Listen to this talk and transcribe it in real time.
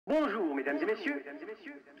Bonjour, mesdames et messieurs.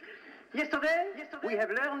 Yesterday, we have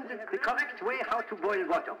learned the correct way how to boil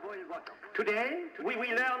water. Today, we will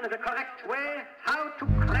learn the correct way how to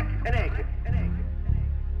crack an egg.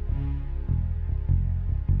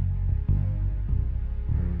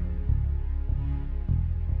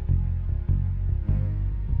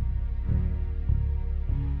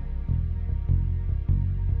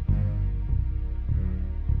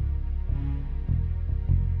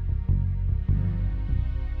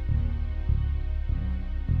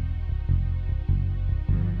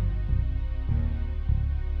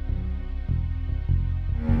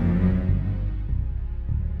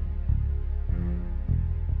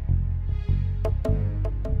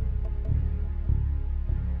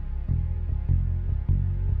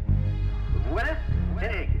 Voilà, an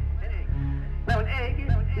egg. Now an egg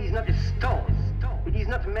is not a stone. It is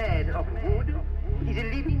not made of wood. It is a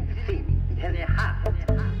living thing. It has a heart.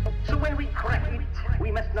 So when we crack it,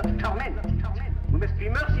 we must not torment it. We must be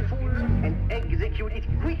merciful and execute it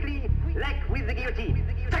quickly, like with the guillotine.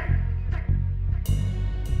 Tac!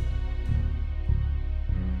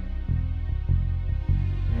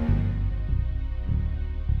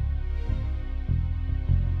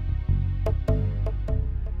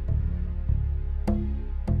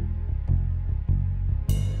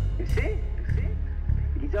 You see?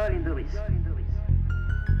 It is all in the wrist.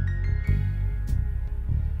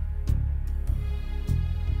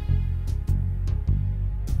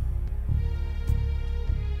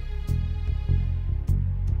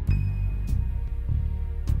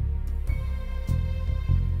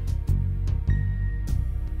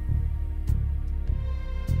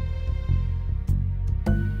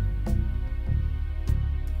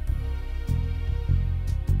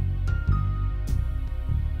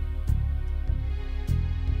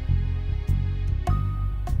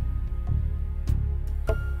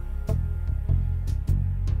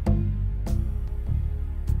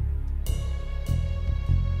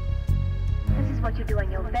 What you do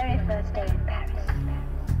on your very first day in Paris.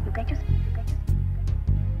 You get your...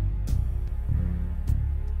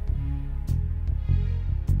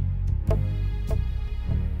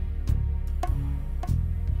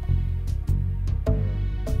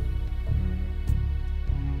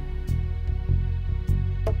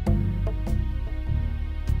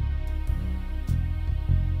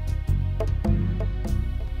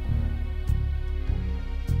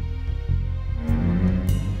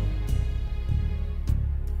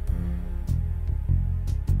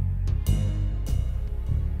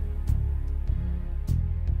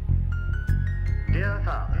 Dear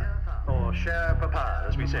father, or cher papa,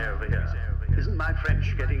 as we say over here. Isn't my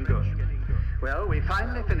French getting good? Well, we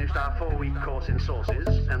finally finished our 4-week course in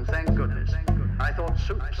sauces, and thank goodness. I thought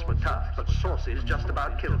soups were tough, but sauces just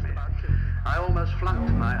about killed me. I almost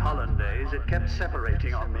flunked my hollandaise. It kept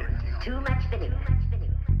separating on me. Too much vinegar.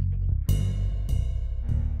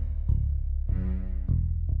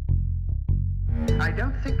 I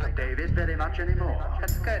don't think of Davies very much anymore.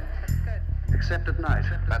 That's good. Except at night.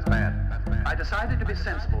 That's bad. I decided to be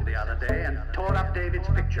sensible the other day and tore up David's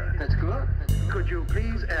picture. That's good. Could you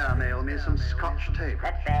please airmail me some Scotch tape?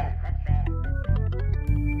 That's bad. That's bad.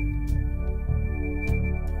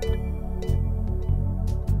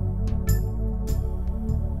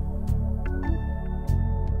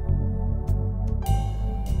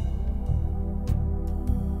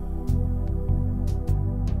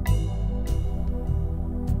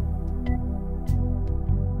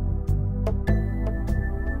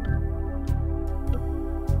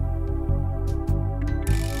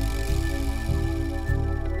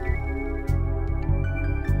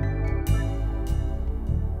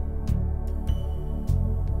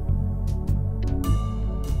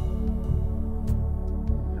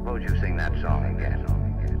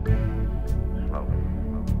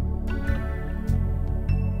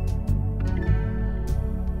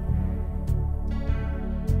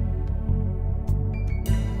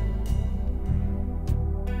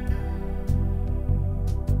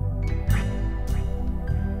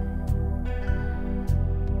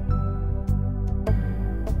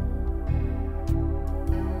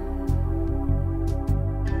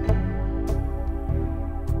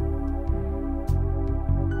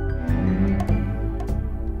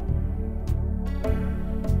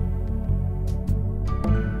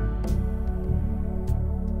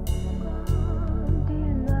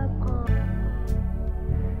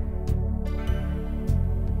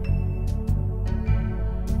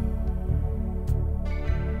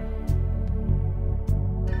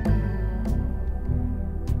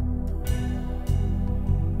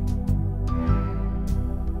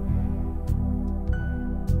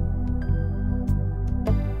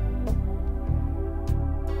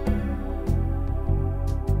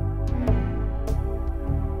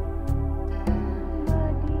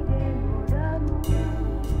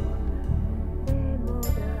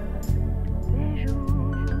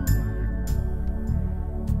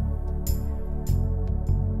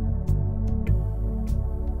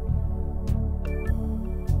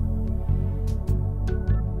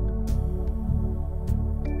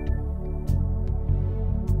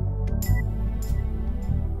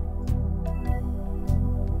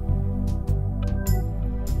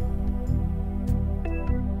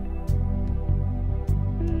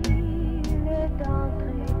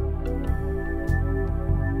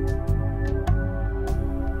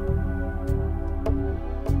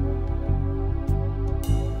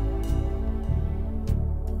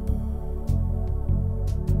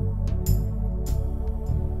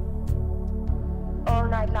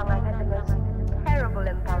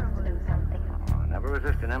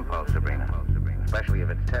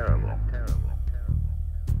 terrible.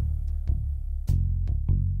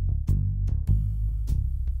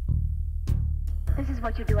 This is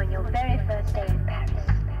what you do on your very first day in Paris.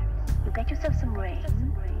 You get yourself some rain.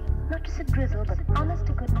 Not just a drizzle, but honest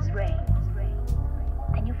to goodness rain.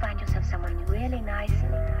 Then you find yourself someone really nice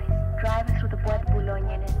and driving through the Bois de Boulogne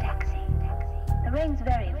in a taxi. The rain's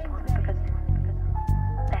very